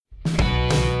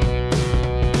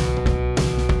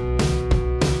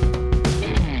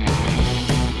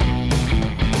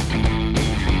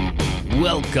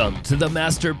Welcome to the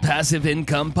Master Passive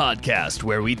Income Podcast,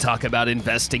 where we talk about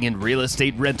investing in real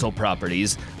estate rental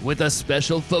properties with a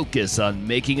special focus on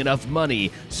making enough money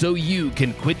so you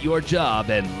can quit your job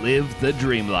and live the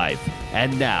dream life.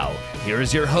 And now, here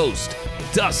is your host,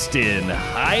 Dustin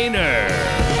Heiner.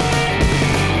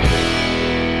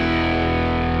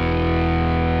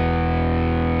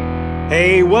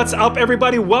 Hey, what's up,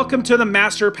 everybody? Welcome to the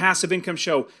Master Passive Income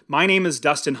Show. My name is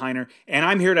Dustin Heiner, and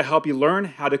I'm here to help you learn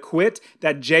how to quit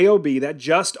that JOB, that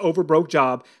just over broke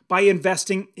job, by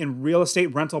investing in real estate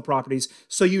rental properties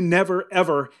so you never,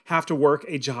 ever have to work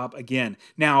a job again.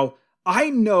 Now, I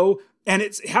know, and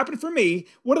it's happened for me,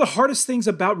 one of the hardest things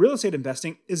about real estate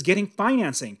investing is getting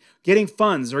financing, getting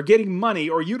funds, or getting money,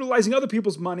 or utilizing other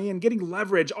people's money and getting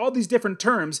leverage, all these different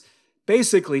terms,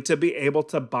 basically to be able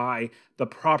to buy the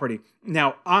property.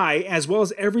 Now, I, as well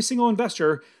as every single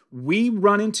investor, we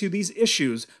run into these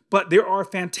issues, but there are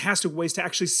fantastic ways to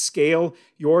actually scale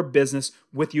your business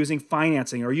with using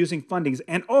financing or using fundings,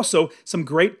 and also some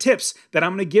great tips that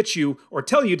I'm going to get you or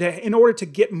tell you to in order to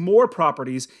get more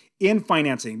properties in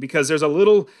financing, because there's a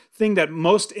little thing that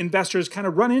most investors kind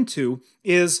of run into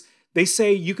is they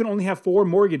say you can only have 4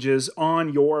 mortgages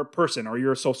on your person or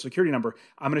your social security number.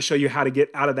 I'm going to show you how to get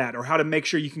out of that or how to make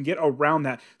sure you can get around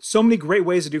that. So many great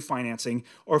ways to do financing,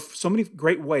 or so many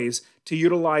great ways to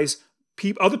utilize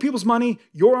other people's money,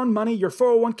 your own money, your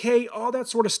 401k, all that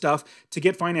sort of stuff to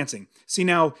get financing. See,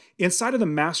 now, inside of the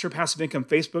Master Passive Income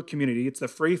Facebook community, it's the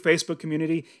free Facebook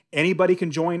community. Anybody can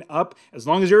join up. As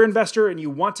long as you're an investor and you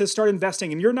want to start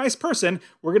investing and you're a nice person,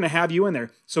 we're going to have you in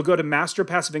there. So go to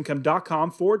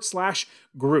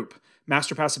masterpassiveincome.com/group.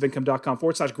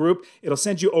 masterpassiveincome.com/group. It'll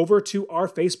send you over to our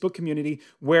Facebook community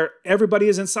where everybody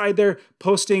is inside there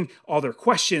posting all their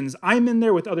questions. I'm in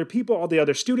there with other people, all the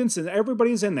other students, and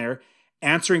everybody's in there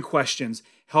answering questions,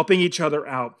 helping each other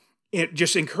out,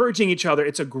 just encouraging each other.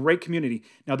 It's a great community.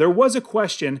 Now, there was a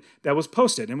question that was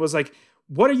posted and was like,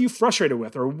 what are you frustrated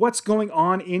with? Or what's going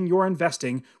on in your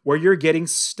investing where you're getting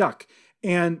stuck?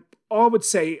 And I would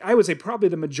say probably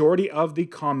the majority of the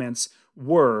comments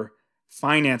were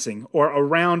financing or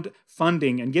around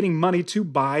funding and getting money to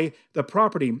buy the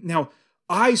property. Now,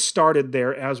 I started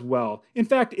there as well. In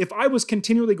fact, if I was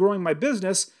continually growing my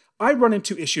business, I'd run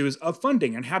into issues of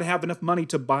funding and how to have enough money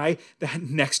to buy that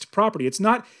next property. It's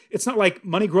not like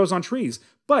money grows on trees,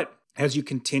 but as you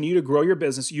continue to grow your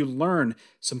business, you learn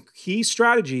some key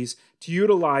strategies to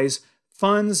utilize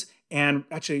funds and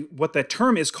actually what the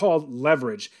term is called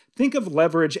leverage. Think of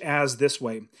leverage as this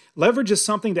way. Leverage is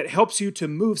something that helps you to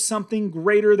move something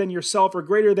greater than yourself or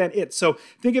greater than it. So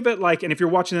think of it like, and if you're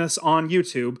watching this on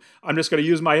YouTube, I'm just going to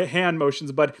use my hand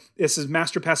motions, but this is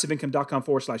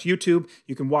masterpassiveincome.com/YouTube.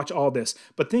 You can watch all this.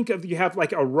 But think of, you have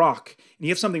like a rock and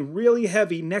you have something really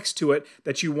heavy next to it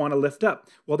that you want to lift up.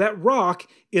 Well, that rock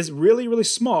is really, really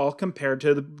small compared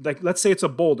to let's say it's a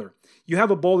boulder. You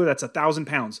have a boulder that's 1,000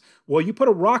 pounds. Well, you put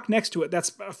a rock next to it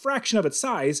that's a fraction of its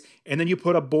size, and then you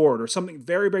put a board or something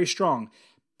very, very strong.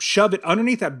 Shove it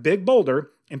underneath that big boulder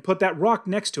and put that rock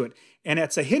next to it. And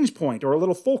it's a hinge point or a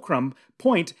little fulcrum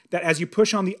point that as you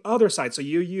push on the other side. So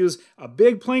you use a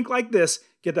big plank like this,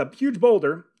 get a huge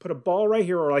boulder, put a ball right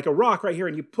here or like a rock right here,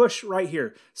 and you push right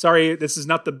here. Sorry, this is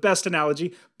not the best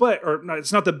analogy,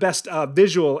 it's not the best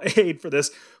visual aid for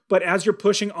this. But as you're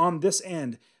pushing on this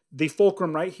end, the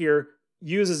fulcrum right here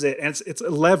uses it, and it's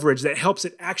a leverage that helps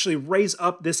it actually raise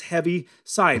up this heavy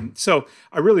side. So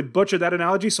I really butchered that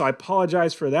analogy, so I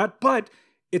apologize for that, but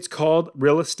it's called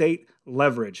real estate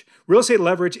leverage. Real estate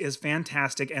leverage is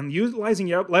fantastic, and utilizing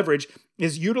your leverage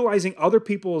is utilizing other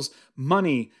people's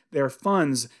money, their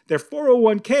funds, their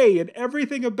 401k, and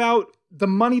everything about the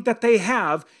money that they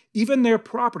have, even their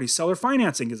property. Seller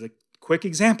financing is a quick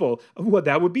example of what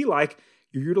that would be like.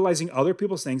 You're utilizing other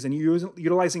people's things and you're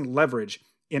utilizing leverage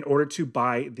in order to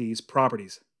buy these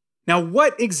properties. Now,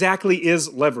 what exactly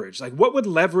is leverage? Like, what would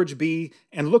leverage be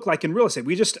and look like in real estate?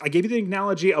 I gave you the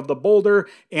analogy of the boulder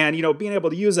and, being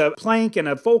able to use a plank and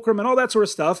a fulcrum and all that sort of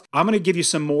stuff. I'm going to give you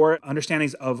some more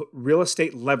understandings of real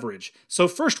estate leverage. So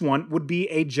first one would be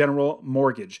a general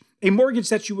mortgage. A mortgage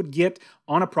that you would get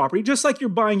on a property, just like you're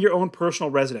buying your own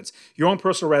personal residence. Your own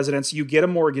personal residence, you get a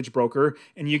mortgage broker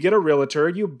and you get a realtor,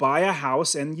 you buy a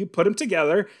house and you put them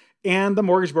together, and the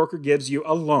mortgage broker gives you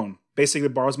a loan. Basically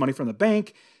borrows money from the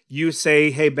bank. You say,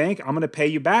 hey, bank, I'm going to pay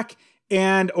you back.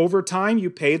 And over time,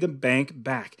 you pay the bank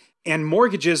back. And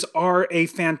mortgages are a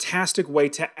fantastic way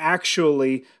to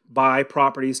actually buy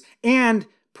properties and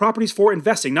properties for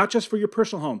investing, not just for your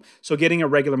personal home. So getting a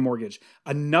regular mortgage.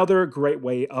 Another great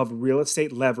way of real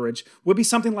estate leverage would be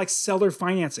something like seller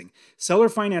financing. Seller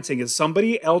financing is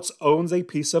somebody else owns a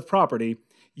piece of property.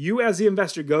 You as the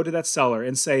investor go to that seller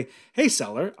and say, hey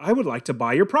seller, I would like to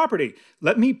buy your property.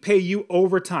 Let me pay you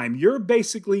over time. You're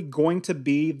basically going to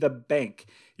be the bank.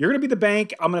 You're going to be the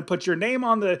bank. I'm going to put your name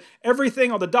on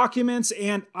everything, all the documents,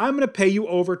 and I'm going to pay you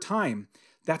over time.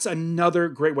 That's another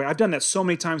great way. I've done that so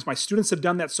many times. My students have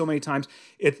done that so many times.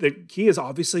 The key is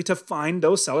obviously to find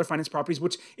those seller finance properties,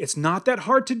 which it's not that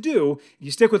hard to do. If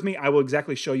you stick with me, I will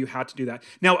exactly show you how to do that.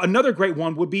 Now, another great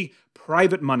one would be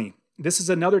private money. This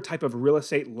is another type of real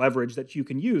estate leverage that you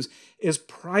can use is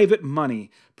private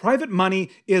money. Private money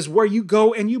is where you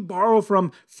go and you borrow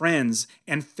from friends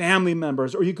and family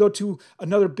members, or you go to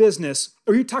another business,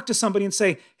 or you talk to somebody and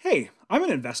say, hey, I'm an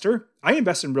investor. I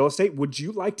invest in real estate. Would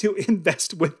you like to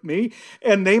invest with me?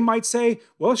 And they might say,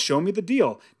 well, show me the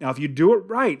deal. Now, if you do it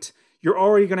right, you're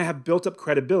already going to have built up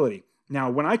credibility. Now,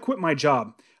 when I quit my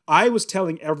job, I was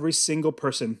telling every single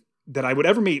person that I would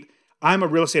ever meet, I'm a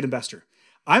real estate investor.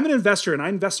 I'm an investor and I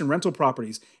invest in rental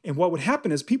properties. And what would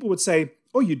happen is people would say,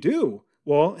 oh, you do?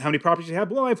 Well, how many properties do you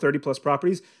have? Well, I have 30 plus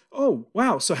properties. Oh,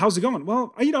 wow. So how's it going?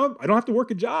 Well, I don't have to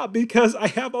work a job because I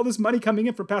have all this money coming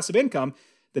in from passive income.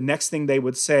 The next thing they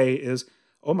would say is,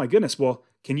 oh my goodness, well,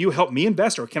 can you help me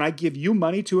invest or can I give you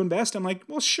money to invest? I'm like,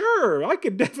 well, sure, I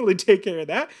could definitely take care of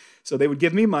that. So they would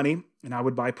give me money and I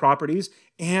would buy properties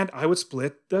and I would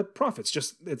split the profits.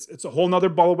 It's a whole nother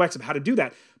ball of wax of how to do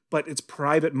that. But it's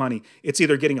private money. It's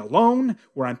either getting a loan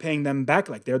where I'm paying them back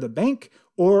like they're the bank,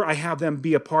 or I have them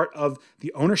be a part of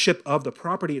the ownership of the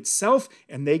property itself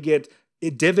and they get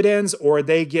dividends or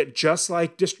they get just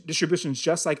like distributions,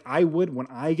 just like I would when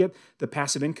I get the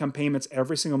passive income payments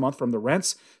every single month from the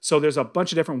rents. So there's a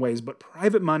bunch of different ways, but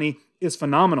private money is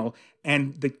phenomenal.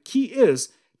 And the key is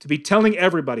to be telling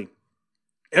everybody,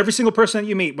 every single person that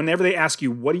you meet, whenever they ask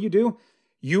you, what do?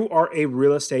 You are a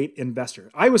real estate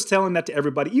investor. I was telling that to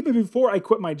everybody, even before I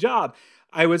quit my job.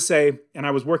 I would say, and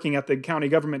I was working at the county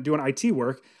government doing IT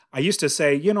work, I used to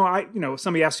say,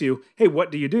 somebody asks you, hey,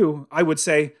 what do you do? I would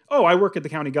say, oh, I work at the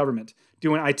county government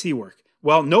doing IT work.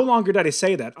 Well, no longer did I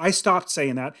say that. I stopped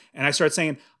saying that and I started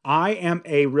saying, I am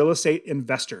a real estate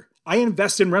investor. I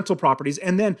invest in rental properties.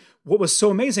 And then what was so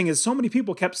amazing is so many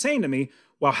people kept saying to me,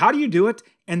 well, how do you do it?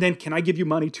 And then can I give you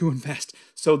money to invest?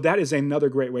 So that is another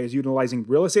great way is utilizing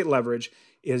real estate leverage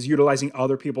is utilizing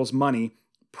other people's money,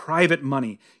 private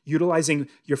money, utilizing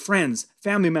your friends,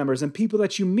 family members, and people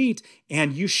that you meet,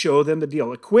 and you show them the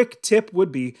deal. A quick tip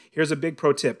would be, here's a big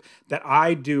pro tip that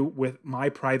I do with my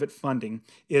private funding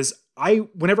is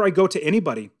whenever I go to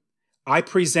anybody, I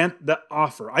present the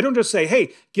offer. I don't just say,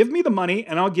 hey, give me the money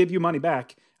and I'll give you money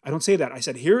back. I don't say that. I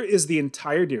said, here is the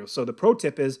entire deal. So the pro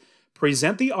tip is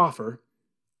present the offer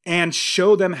and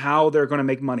show them how they're going to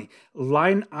make money.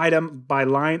 Line item by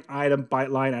line item by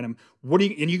line item.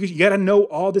 You got to know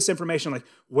all this information. Like,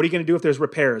 what are you going to do if there's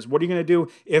repairs? What are you going to do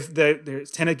if the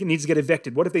tenant needs to get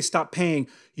evicted? What if they stop paying?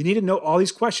 You need to know all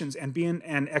these questions, and being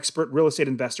an expert real estate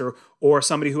investor or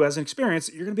somebody who has an experience,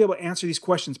 you're going to be able to answer these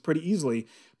questions pretty easily.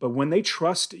 But when they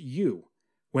trust you,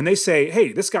 when they say,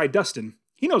 hey, this guy, Dustin,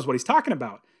 he knows what he's talking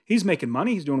about. He's making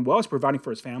money. He's doing well. He's providing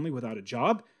for his family without a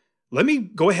job. Let me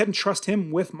go ahead and trust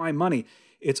him with my money.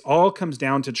 It all comes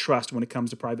down to trust when it comes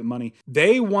to private money.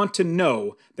 They want to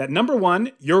know that, number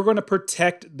one, you're going to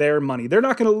protect their money. They're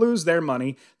not going to lose their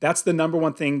money. That's the number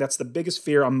one thing. That's the biggest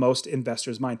fear on most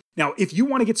investors' mind. Now, if you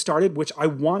want to get started, which I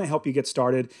want to help you get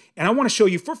started, and I want to show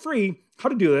you for free how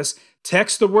to do this,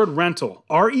 text the word rental,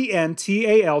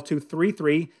 RENTAL to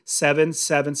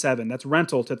 33777. That's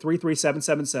rental to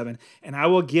 33777. And I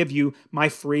will give you my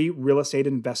free real estate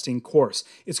investing course.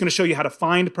 It's going to show you how to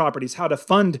find properties, how to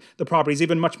fund the properties,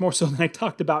 even much more so than I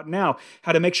talked about now,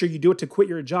 how to make sure you do it to quit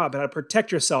your job, how to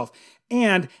protect yourself,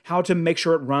 and how to make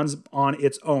sure it runs on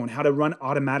its own, how to run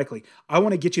automatically. I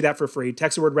want to get you that for free.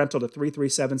 Text the word rental to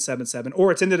 33777,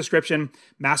 or it's in the description,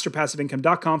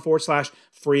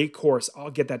 masterpassiveincome.com/free course.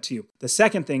 I'll get that to you. The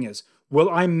second thing is, will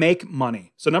I make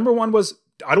money? So number one was,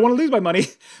 I don't want to lose my money.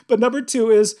 But number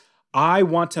two is, I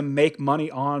want to make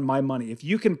money on my money. If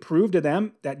you can prove to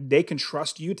them that they can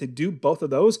trust you to do both of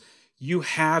those, you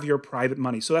have your private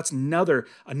money. So that's another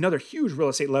huge real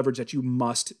estate leverage that you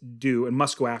must do and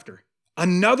must go after.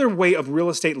 Another way of real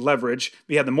estate leverage,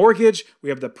 we have the mortgage, we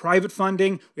have the private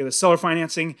funding, we have the seller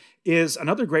financing, is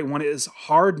another great one is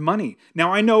hard money. Now,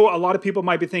 I know a lot of people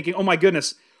might be thinking, oh my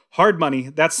goodness, hard money,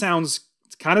 that sounds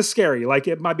kind of scary. Like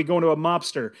it might be going to a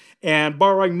mobster and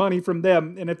borrowing money from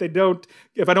them. And if I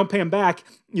don't pay them back,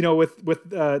 with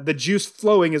the juice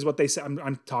flowing is what they say.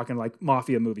 I'm talking like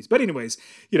mafia movies. But anyways,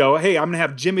 hey, I'm going to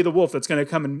have Jimmy the Wolf that's going to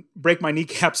come and break my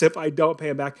kneecaps if I don't pay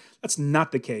him back. That's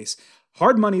not the case.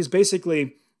 Hard money is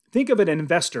basically Think of an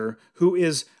investor who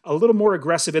is a little more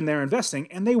aggressive in their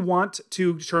investing and they want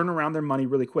to turn around their money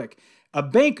really quick. A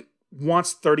bank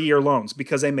wants 30-year loans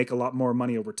because they make a lot more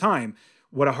money over time.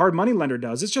 What a hard money lender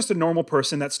does is just a normal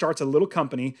person that starts a little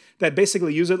company that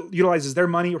basically utilizes their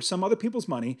money or some other people's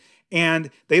money, and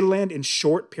they lend in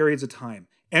short periods of time.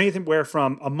 Anywhere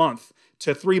from a month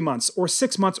to 3 months or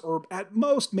 6 months, or at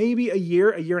most maybe a year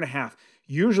and a half.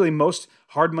 Usually most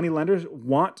hard money lenders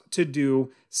want to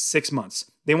do 6 months.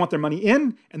 They want their money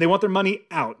in and they want their money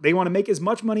out. They want to make as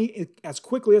much money as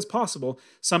quickly as possible.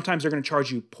 Sometimes they're going to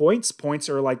charge you points. Points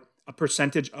are like a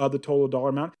percentage of the total dollar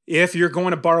amount. If you're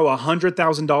going to borrow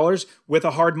 $100,000 with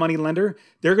a hard money lender,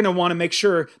 they're going to want to make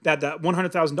sure that that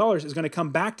 $100,000 is going to come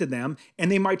back to them,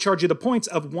 and they might charge you the points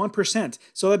of 1%.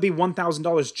 So that'd be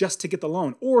 $1,000 just to get the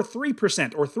loan, or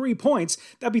 3% or 3 points.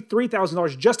 That'd be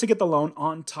 $3,000 just to get the loan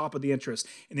on top of the interest.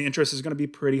 And the interest is going to be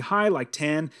pretty high, like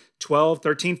 10, 12,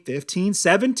 13, 15,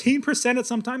 17% at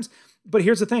sometimes. But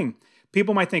here's the thing.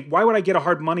 People might think, why would I get a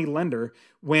hard money lender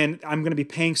when I'm going to be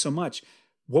paying so much?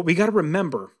 What we got to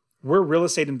remember, we're real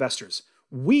estate investors.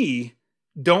 We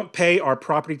don't pay our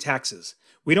property taxes.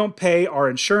 We don't pay our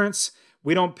insurance.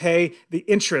 We don't pay the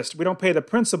interest. We don't pay the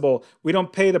principal. We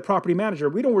don't pay the property manager.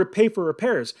 We don't pay for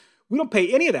repairs. We don't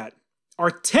pay any of that.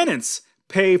 Our tenants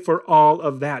pay for all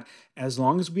of that. As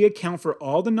long as we account for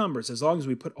all the numbers, as long as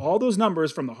we put all those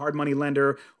numbers from the hard money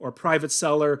lender or private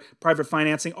seller, private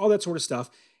financing, all that sort of stuff,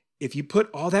 if you put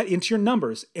all that into your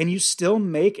numbers and you still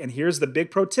make, and here's the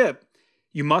big pro tip,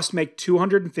 you must make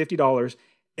 $250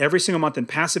 every single month in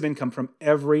passive income from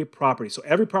every property. So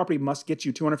every property must get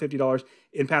you $250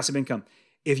 in passive income.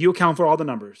 If you account for all the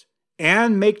numbers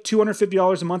and make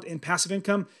 $250 a month in passive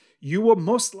income, you will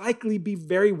most likely be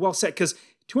very well set, because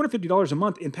 $250 a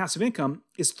month in passive income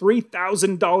is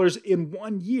 $3,000 in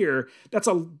 1 year. That's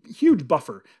a huge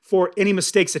buffer for any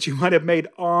mistakes that you might have made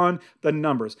on the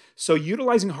numbers. So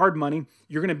utilizing hard money,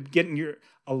 you're going to get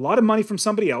a lot of money from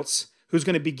somebody else who's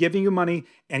going to be giving you money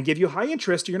and give you high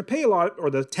interest. You're going to pay a lot, or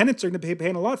the tenants are going to be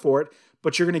paying a lot for it,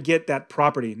 but you're going to get that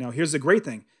property. Now, here's the great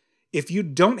thing. If you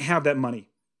don't have that money,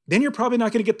 then you're probably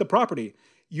not going to get the property.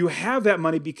 You have that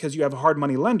money because you have a hard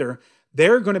money lender.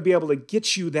 They're going to be able to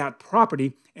get you that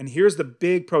property. And here's the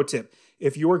big pro tip.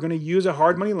 If you are going to use a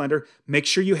hard money lender, make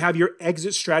sure you have your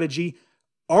exit strategy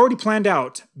already planned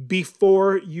out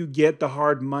before you get the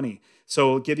hard money.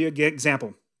 So I'll give you an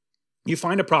example. You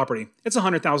find a property, it's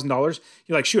 $100,000.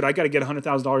 You're like, shoot, I got to get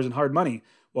 $100,000 in hard money.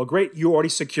 Well, great. You already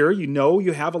secure. You know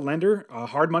you have a lender, a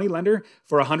hard money lender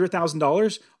for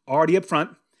 $100,000 already up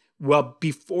front. Well,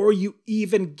 before you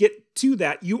even get to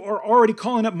that, you are already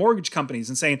calling up mortgage companies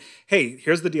and saying, hey,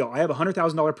 here's the deal. I have a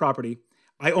 $100,000 property.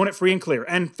 I own it free and clear.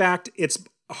 And in fact, it's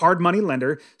a hard money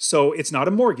lender, so it's not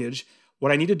a mortgage.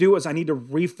 What I need to do is I need to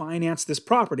refinance this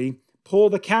property,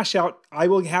 pull the cash out. I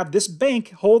will have this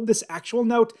bank hold this actual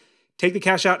note, take the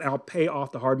cash out, and I'll pay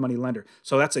off the hard money lender.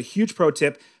 So that's a huge pro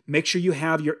tip. Make sure you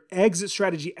have your exit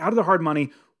strategy out of the hard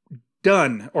money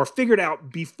done or figured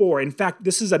out before. In fact,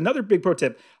 this is another big pro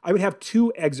tip. I would have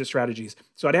 2 exit strategies.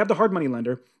 So I'd have the hard money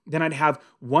lender, then I'd have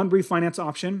one refinance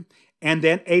option, and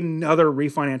then another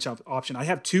refinance option. I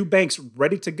have 2 banks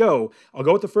ready to go. I'll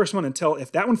go with the first one until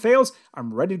if that one fails,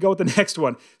 I'm ready to go with the next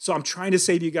one. So I'm trying to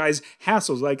save you guys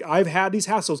hassles. Like, I've had these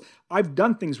hassles. I've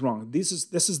done things wrong. This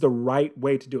is the right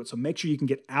way to do it. So make sure you can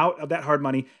get out of that hard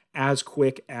money as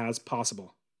quick as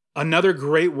possible. Another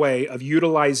great way of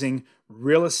utilizing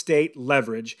real estate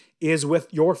leverage is with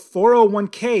your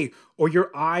 401k or your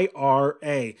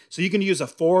IRA. So you can use a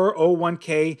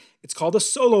 401k. It's called a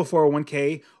solo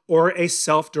 401k or a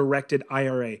self-directed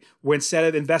IRA, where instead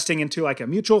of investing into like a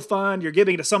mutual fund, you're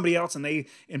giving it to somebody else and they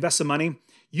invest some money.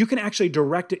 You can actually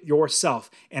direct it yourself.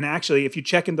 And actually, if you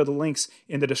check into the links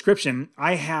in the description,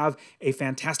 I have a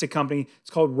fantastic company. It's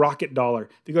called Rocket Dollar.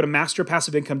 If you go to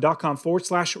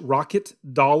masterpassiveincome.com/Rocket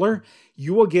Dollar,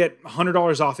 you will get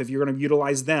 $100 off if you're going to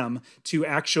utilize them to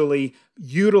actually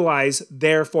utilize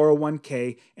their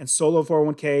 401k and solo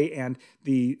 401k and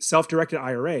the self-directed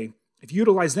IRA. If you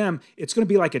utilize them, it's going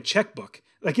to be like a checkbook.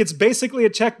 Like, it's basically a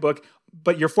checkbook,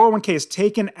 but your 401k is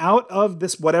taken out of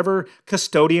this, whatever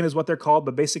custodian is what they're called,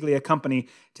 but basically a company,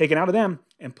 taken out of them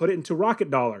and put it into Rocket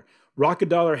Dollar. Rocket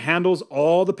Dollar handles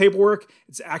all the paperwork.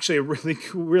 It's actually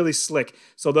really slick.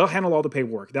 So they'll handle all the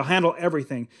paperwork. They'll handle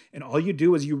everything. And all you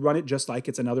do is you run it just like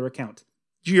it's another account.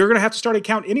 You're going to have to start an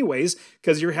account anyways,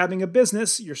 because you're having a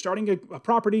business, you're starting a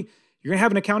property, you're going to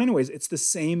have an account anyways. It's the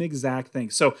same exact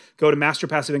thing. So go to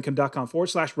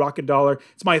masterpassiveincome.com/Rocket Dollar.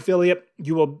 It's my affiliate.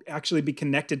 You will actually be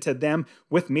connected to them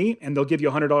with me, and they'll give you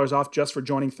 $100 off just for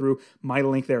joining through my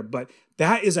link there. But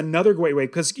that is another great way,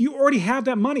 because you already have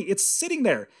that money. It's sitting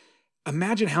there.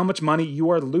 Imagine how much money you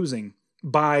are losing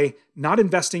by not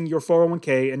investing your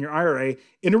 401k and your IRA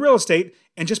into real estate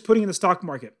and just putting in the stock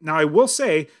market. Now, I will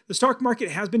say the stock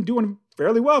market has been doing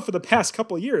fairly well for the past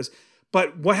couple of years,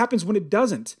 but what happens when it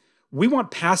doesn't? We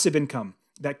want passive income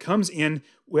that comes in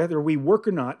whether we work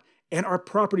or not, and our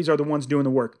properties are the ones doing the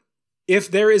work. If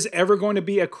there is ever going to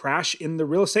be a crash in the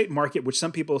real estate market, which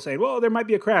some people say, well, there might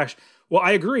be a crash. Well,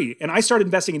 I agree. And I started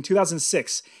investing in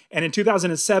 2006. And in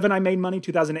 2007, I made money.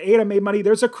 2008, I made money.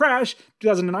 There's a crash.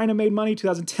 2009, I made money.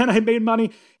 2010, I made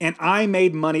money. And I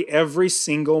made money every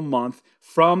single month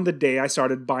from the day I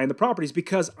started buying the properties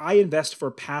because I invest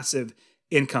for passive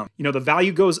income. The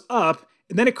value goes up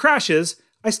and then it crashes.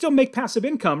 I still make passive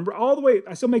income all the way.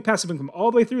 I still make passive income all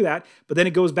the way through that, but then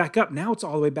it goes back up. Now it's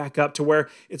all the way back up to where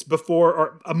it's before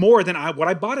or more than what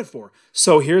I bought it for.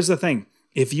 So here's the thing.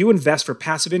 If you invest for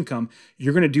passive income,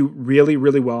 you're going to do really,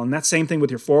 really well. And that same thing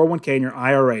with your 401k and your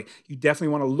IRA. You definitely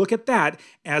want to look at that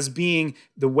as being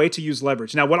the way to use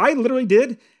leverage. Now, what I literally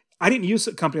did, I didn't use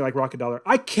a company like Rocket Dollar.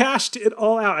 I cashed it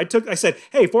all out. I said,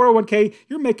 hey, 401k,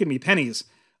 you're making me pennies.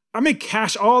 I'm going to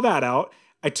cash all that out.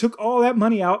 I took all that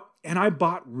money out and I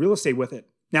bought real estate with it.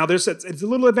 Now, it's a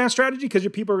little advanced strategy because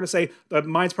your people are going to say, the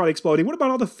mine's probably exploding. What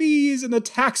about all the fees and the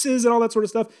taxes and all that sort of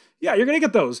stuff? Yeah, you're going to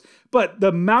get those. But the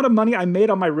amount of money I made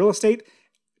on my real estate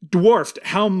dwarfed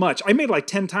how much. I made like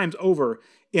 10 times over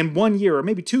in 1 year or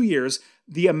maybe 2 years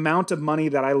the amount of money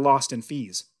that I lost in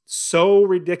fees. So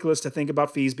ridiculous to think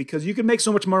about fees because you can make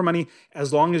so much more money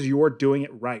as long as you're doing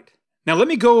it right. Now, let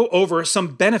me go over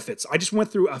some benefits. I just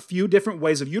went through a few different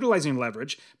ways of utilizing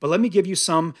leverage, but let me give you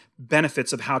some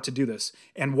benefits of how to do this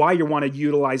and why you want to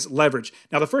utilize leverage.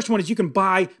 Now, the first one is you can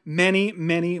buy many,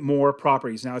 many more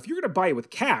properties. Now, if you're going to buy it with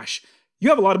cash, you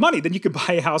have a lot of money, then you could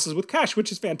buy houses with cash,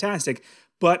 which is fantastic.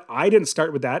 But I didn't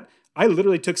start with that. I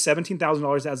literally took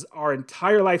 $17,000 as our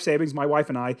entire life savings, my wife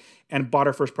and I, and bought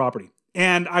our first property.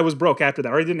 And I was broke after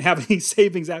that, or I didn't have any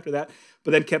savings after that,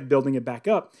 but then kept building it back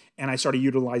up. And I started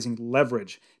utilizing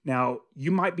leverage. Now,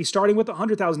 you might be starting with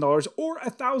 $100,000 or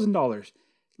 $1,000.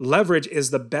 Leverage is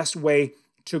the best way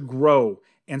to grow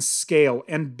and scale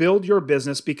and build your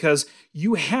business because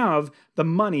you have the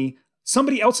money,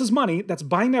 somebody else's money that's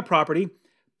buying that property,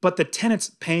 but the tenant's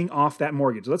paying off that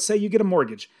mortgage. Let's say you get a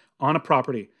mortgage on a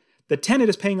property. The tenant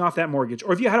is paying off that mortgage.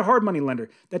 Or if you had a hard money lender,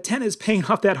 the tenant is paying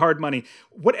off that hard money.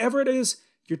 Whatever it is,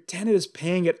 your tenant is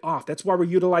paying it off. That's why we're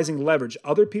utilizing leverage,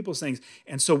 other people's things.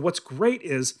 And so what's great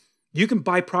is you can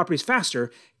buy properties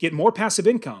faster, get more passive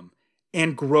income,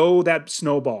 and grow that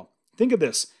snowball. Think of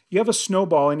this. You have a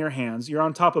snowball in your hands. You're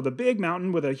on top of a big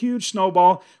mountain with a huge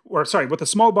snowball, with a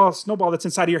snowball that's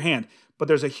inside of your hand. But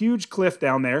there's a huge cliff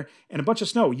down there and a bunch of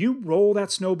snow. You roll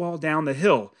that snowball down the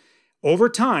hill. Over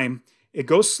time, it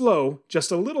goes slow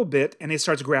just a little bit and it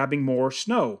starts grabbing more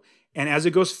snow. And as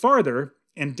it goes farther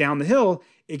and down the hill,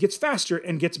 it gets faster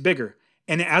and gets bigger.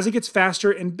 And as it gets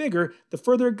faster and bigger, the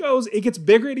further it goes, it gets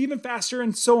bigger and even faster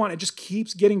and so on. It just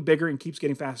keeps getting bigger and keeps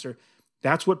getting faster.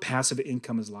 That's what passive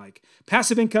income is like.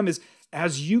 Passive income is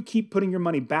as you keep putting your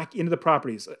money back into the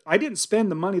properties. I didn't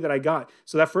spend the money that I got.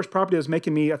 So that first property was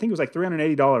making me, I think it was like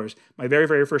 $380, my very,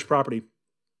 very first property.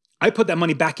 I put that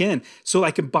money back in so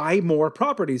I could buy more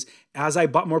properties. As I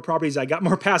bought more properties, I got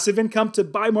more passive income to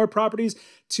buy more properties,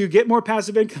 to get more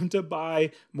passive income to buy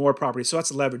more properties. So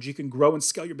that's leverage. You can grow and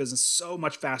scale your business so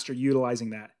much faster utilizing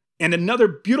that. And another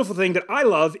beautiful thing that I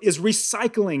love is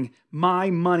recycling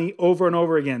my money over and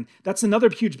over again. That's another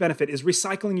huge benefit is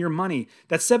recycling your money.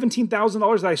 That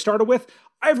 $17,000 that I started with,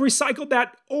 I've recycled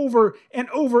that over and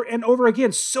over and over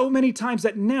again so many times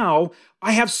that now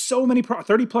I have so many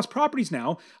 30 plus properties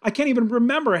now. I can't even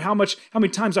remember how many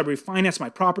times I refinanced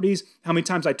my properties, how many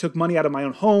times I took money out of my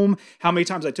own home, how many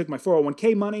times I took my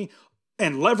 401k money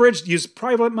and leveraged, used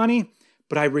private money.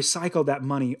 But I recycle that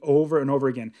money over and over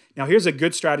again. Now, here's a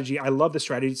good strategy. I love this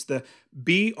strategy. It's the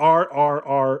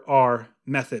BRRRR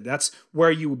method. That's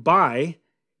where you buy,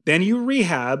 then you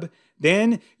rehab,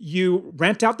 then you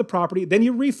rent out the property, then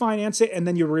you refinance it, and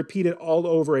then you repeat it all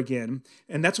over again.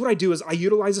 And that's what I do is I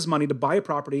utilize this money to buy a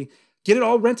property, get it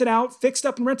all rented out, fixed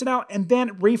up and rented out, and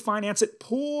then refinance it,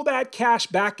 pull that cash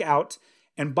back out,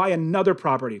 and buy another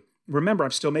property. Remember,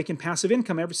 I'm still making passive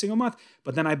income every single month,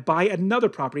 but then I buy another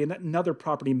property and that another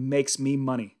property makes me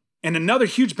money. And another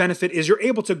huge benefit is you're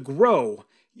able to grow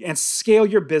and scale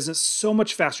your business so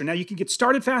much faster. Now you can get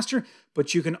started faster,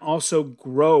 but you can also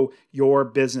grow your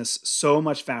business so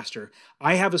much faster.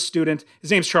 I have a student,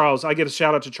 his name's Charles. I give a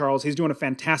shout out to Charles. He's doing a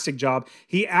fantastic job.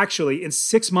 He actually, in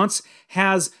 6 months,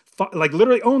 has like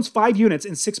literally owns 5 units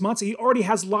in 6 months. He already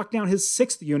has locked down his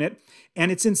 6th unit,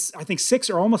 and it's in, I think, 6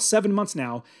 or almost 7 months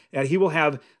now that he will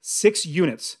have 6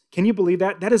 units. Can you believe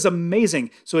that? That is amazing.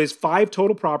 So he has 5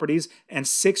 total properties and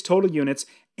 6 total units,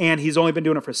 and he's only been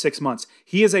doing it for 6 months.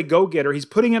 He is a go-getter. He's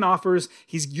putting in offers.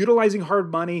 He's utilizing hard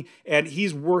money, and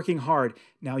he's working hard.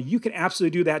 Now, you can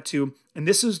absolutely do that too, and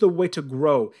this is the way to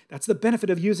grow. That's the benefit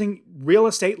of using real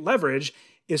estate leverage,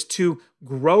 is to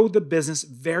grow the business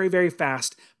very, very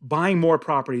fast, buying more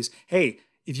properties. Hey,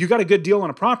 if you got a good deal on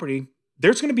a property,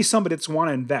 there's going to be somebody that's want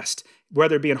to invest,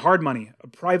 whether it be in hard money, a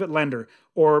private lender,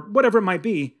 or whatever it might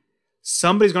be.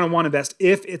 Somebody's going to want to invest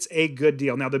if it's a good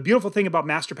deal. Now, the beautiful thing about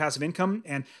Master Passive Income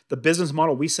and the business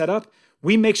model we set up,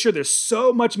 we make sure there's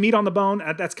so much meat on the bone.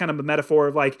 That's kind of a metaphor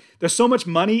of like, there's so much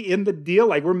money in the deal.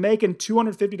 Like we're making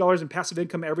 $250 in passive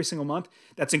income every single month.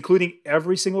 That's including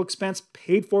every single expense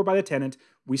paid for by the tenant.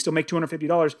 We still make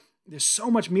 $250. There's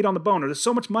so much meat on the bone, or there's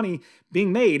so much money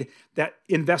being made that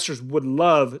investors would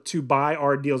love to buy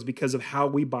our deals because of how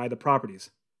we buy the properties.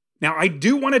 Now, I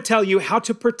do want to tell you how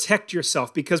to protect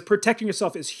yourself, because protecting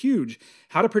yourself is huge.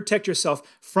 How to protect yourself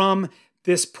from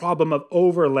this problem of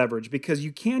over leverage, because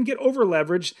you can get over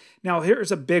leveraged. Now,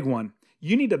 here's a big one.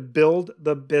 You need to build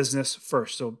the business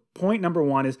first. So point number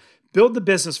 1 is build the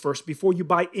business first before you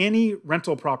buy any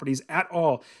rental properties at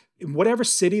all. In whatever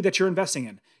city that you're investing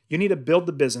in, you need to build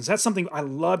the business. That's something I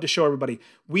love to show everybody.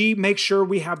 We make sure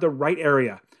we have the right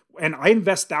area. And I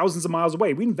invest thousands of miles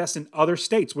away. We invest in other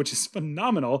states, which is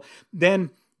phenomenal.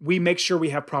 Then we make sure we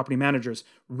have property managers,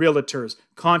 realtors,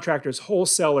 contractors,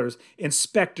 wholesalers,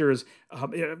 inspectors,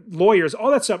 lawyers, all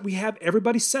that stuff. We have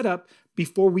everybody set up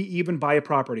before we even buy a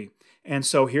property. And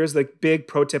so here's the big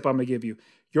pro tip I'm going to give you.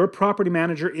 Your property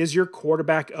manager is your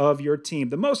quarterback of your team.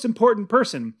 The most important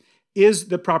person is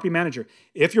the property manager.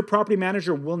 If your property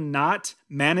manager will not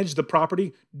manage the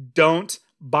property, don't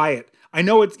buy it. I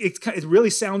know it really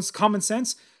sounds common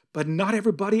sense, but not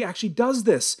everybody actually does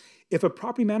this. If a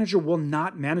property manager will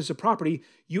not manage the property,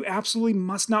 you absolutely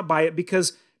must not buy it,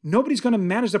 because nobody's going to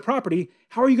manage the property.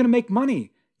 How are you going to make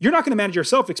money? You're not going to manage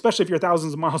yourself, especially if you're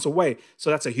thousands of miles away. So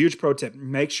that's a huge pro tip.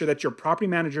 Make sure that your property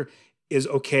manager is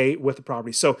okay with the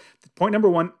property. So point number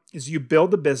 1 is you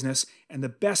build the business, and the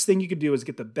best thing you could do is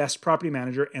get the best property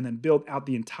manager and then build out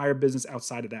the entire business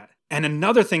outside of that. And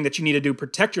another thing that you need to do,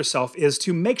 protect yourself, is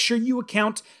to make sure you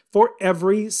account for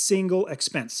every single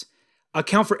expense.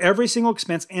 Account for every single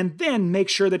expense, and then make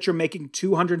sure that you're making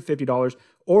 $250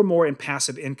 or more in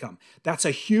passive income. That's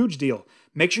a huge deal.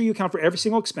 Make sure you account for every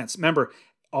single expense. Remember,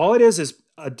 all it is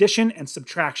addition and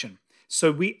subtraction. So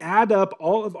we add up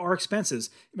all of our expenses,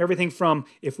 everything from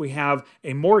if we have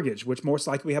a mortgage, which most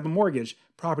likely we have a mortgage,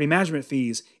 property management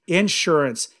fees,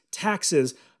 insurance,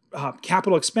 taxes,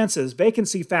 capital expenses,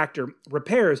 vacancy factor,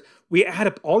 repairs. We add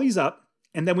up all these up,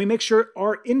 and then we make sure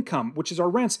our income, which is our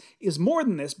rents, is more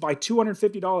than this by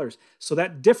 $250. So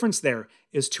that difference there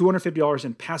is $250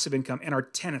 in passive income, and our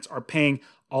tenants are paying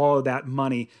all of that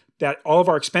money. That all of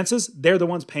our expenses, they're the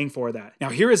ones paying for that. Now,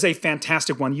 here is a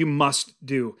fantastic one you must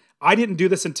do. I didn't do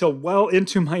this until well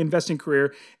into my investing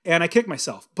career, and I kicked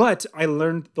myself, but I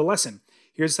learned the lesson.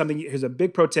 Here's a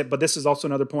big pro tip, but this is also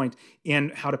another point in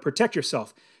how to protect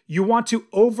yourself. You want to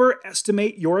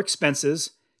overestimate your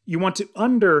expenses. You want to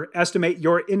underestimate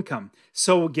your income.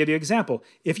 So we'll give you an example.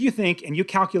 If you think and you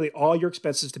calculate all your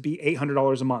expenses to be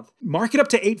 $800 a month, mark it up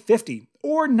to $850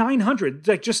 or $900.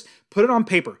 Like just put it on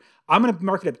paper. I'm going to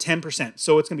mark it up 10%.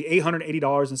 So it's going to be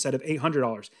 $880 instead of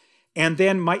 $800. And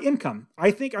then my income,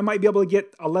 I think I might be able to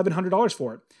get $1,100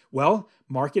 for it. Well,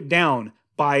 mark it down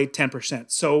by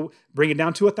 10%. So bring it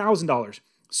down to $1,000.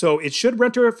 So it should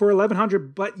renter it for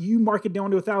 $1,100, but you mark it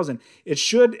down to $1,000. It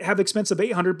should have expense of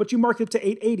 $800, but you mark it to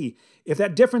 $880. If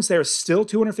that difference there is still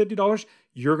 $250,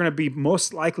 you're going to be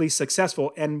most likely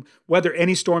successful and weather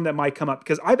any storm that might come up.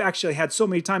 Because I've actually had so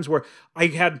many times where I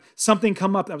had something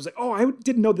come up that I was like, oh, I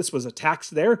didn't know this was a tax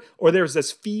there, or there's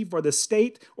this fee for the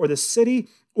state or the city,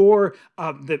 or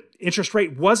the interest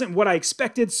rate wasn't what I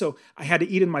expected, so I had to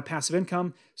eat in my passive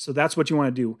income. So that's what you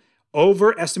want to do.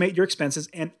 Overestimate your expenses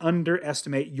and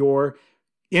underestimate your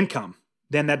income.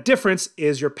 Then that difference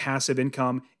is your passive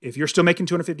income. If you're still making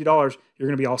 $250, you're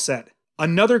going to be all set.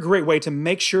 Another great way to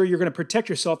make sure you're going to protect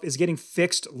yourself is getting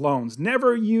fixed loans.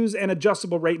 Never use an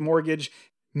adjustable rate mortgage.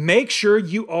 Make sure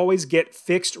you always get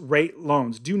fixed rate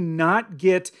loans. Do not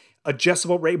get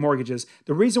adjustable rate mortgages.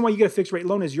 The reason why you get a fixed rate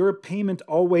loan is your payment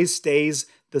always stays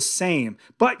the same,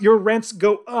 but your rents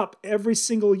go up every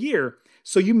single year.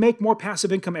 So you make more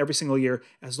passive income every single year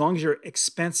as long as your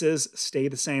expenses stay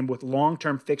the same with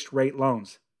long-term fixed rate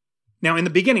loans. Now, in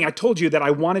the beginning, I told you that I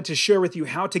wanted to share with you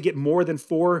how to get more than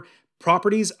 4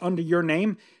 properties under your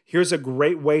name, here's a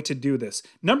great way to do this.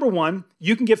 Number one,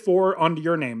 you can get 4 under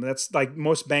your name. That's like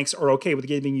most banks are okay with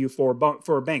giving you 4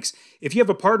 banks. If you have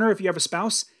a partner, if you have a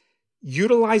spouse,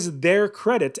 utilize their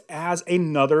credit as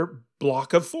another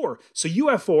block of 4. So you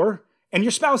have 4 and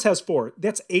your spouse has 4.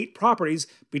 That's 8 properties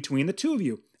between the two of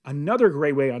you. Another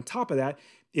great way on top of that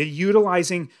is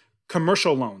utilizing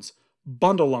commercial loans,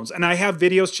 bundle loans. And I have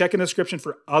videos, check in the description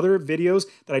for other videos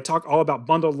that I talk all about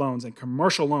bundle loans and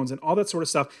commercial loans and all that sort of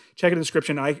stuff. Check in the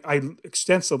description. I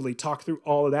extensively talk through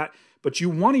all of that. But you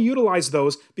want to utilize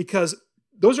those because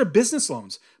those are business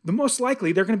loans. But most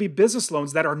likely, they're going to be business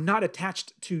loans that are not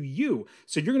attached to you.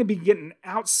 So you're going to be getting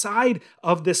outside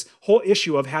of this whole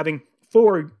issue of having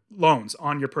 4 loans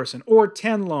on your person or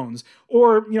 10 loans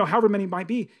or however many it might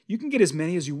be. You can get as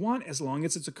many as you want as long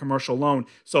as it's a commercial loan.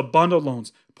 So bundle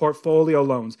loans, portfolio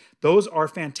loans, those are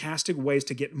fantastic ways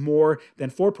to get more than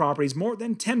 4 properties, more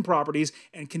than 10 properties,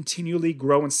 and continually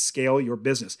grow and scale your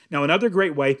business. Now, another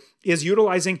great way is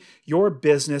utilizing your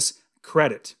business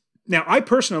credit. Now, I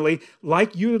personally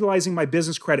like utilizing my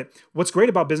business credit. What's great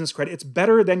about business credit, it's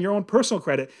better than your own personal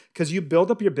credit because you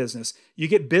build up your business, you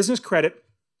get business credit.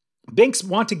 Banks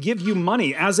want to give you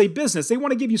money as a business. They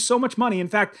want to give you so much money. In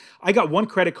fact, I got one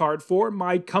credit card for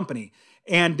my company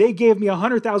and they gave me a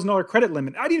 $100,000 credit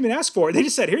limit. I didn't even ask for it. They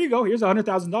just said, here you go. Here's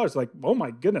 $100,000. Like, oh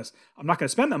my goodness, I'm not going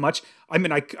to spend that much. I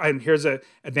mean, here's an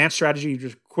advanced strategy.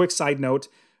 Just quick side note.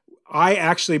 I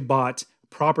actually bought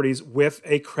properties with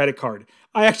a credit card.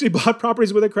 I'm not going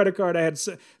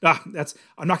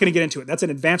to get into it. That's an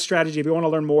advanced strategy. If you want to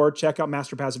learn more, check out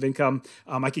Master Passive Income.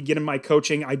 I could get in my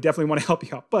coaching. I definitely want to help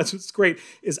you out. But what's great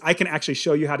is I can actually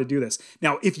show you how to do this.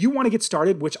 Now, if you want to get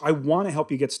started, which I want to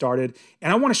help you get started,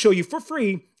 and I want to show you for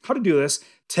free how to do this,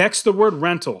 text the word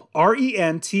rental,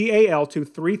 RENTAL to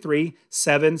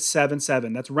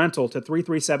 33777. That's rental to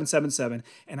 33777.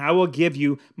 And I will give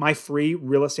you my free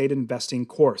real estate investing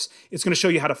course. It's going to show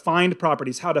you how to find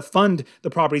properties, how to fund the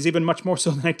properties, even much more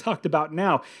so than I talked about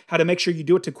now, how to make sure you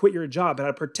do it to quit your job, how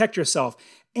to protect yourself,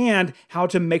 and how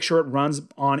to make sure it runs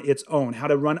on its own, how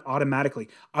to run automatically.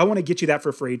 I want to get you that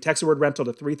for free. Text the word rental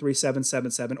to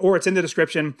 33777, or it's in the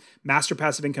description,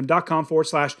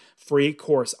 masterpassiveincome.com/free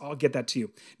course. I'll get that to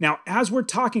you. Now, as we're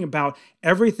talking about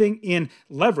everything in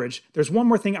leverage, there's one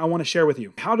more thing I want to share with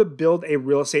you. How to build a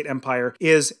real estate empire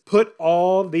is put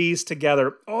all these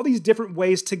together, all these different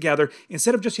ways together,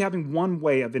 instead of just having one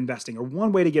way of investing or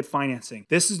one way to get financing.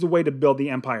 This is the way to build the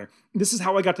empire. This is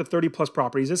how I got to 30 plus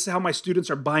properties. This is how my students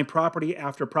are buying property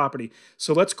after property.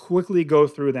 So let's quickly go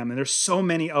through them. And there's so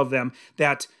many of them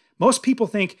that most people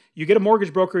think you get a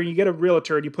mortgage broker and you get a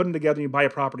realtor and you put them together and you buy a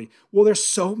property. Well, there's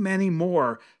so many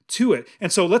more to it.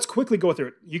 And so let's quickly go through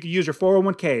it. You can use your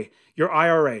 401k, your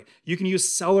IRA. You can use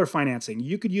seller financing.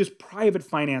 You could use private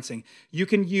financing. You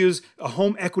can use a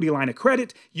home equity line of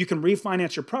credit. You can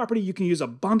refinance your property. You can use a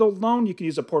bundled loan. You can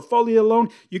use a portfolio loan.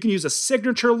 You can use a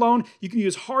signature loan. You can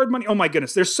use hard money. Oh my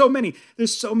goodness, there's so many.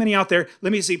 There's so many out there.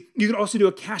 Let me see. You can also do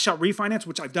a cash out refinance,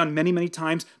 which I've done many, many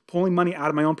times, pulling money out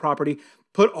of my own property.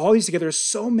 Put all these together. There's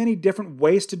so many different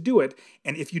ways to do it.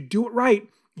 And if you do it right,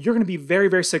 you're going to be very,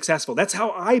 very successful. That's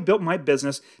how I built my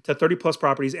business to 30 plus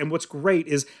properties. And what's great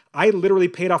is I literally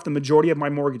paid off the majority of my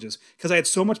mortgages because I had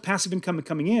so much passive income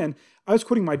coming in. I was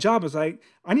quitting my job. I was like,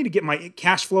 I need to get my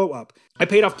cash flow up. I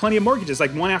paid off plenty of mortgages,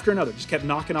 like one after another. Just kept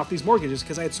knocking off these mortgages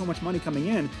because I had so much money coming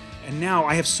in. And now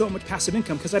I have so much passive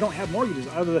income because I don't have mortgages.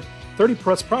 Out of the 30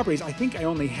 plus properties, I think I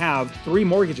only have 3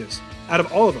 mortgages out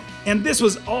of all of them. And this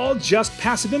was all just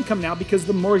passive income now because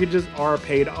the mortgages are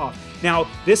paid off. Now,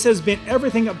 this has been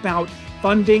everything about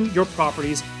funding your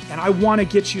properties, and I want to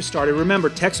get you started. Remember,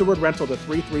 text the word rental to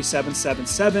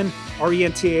 33777,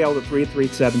 RENTAL to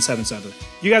 33777.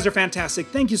 You guys are fantastic.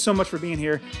 Thank you so much for being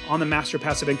here on the Master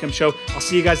Passive Income Show. I'll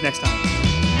see you guys next time.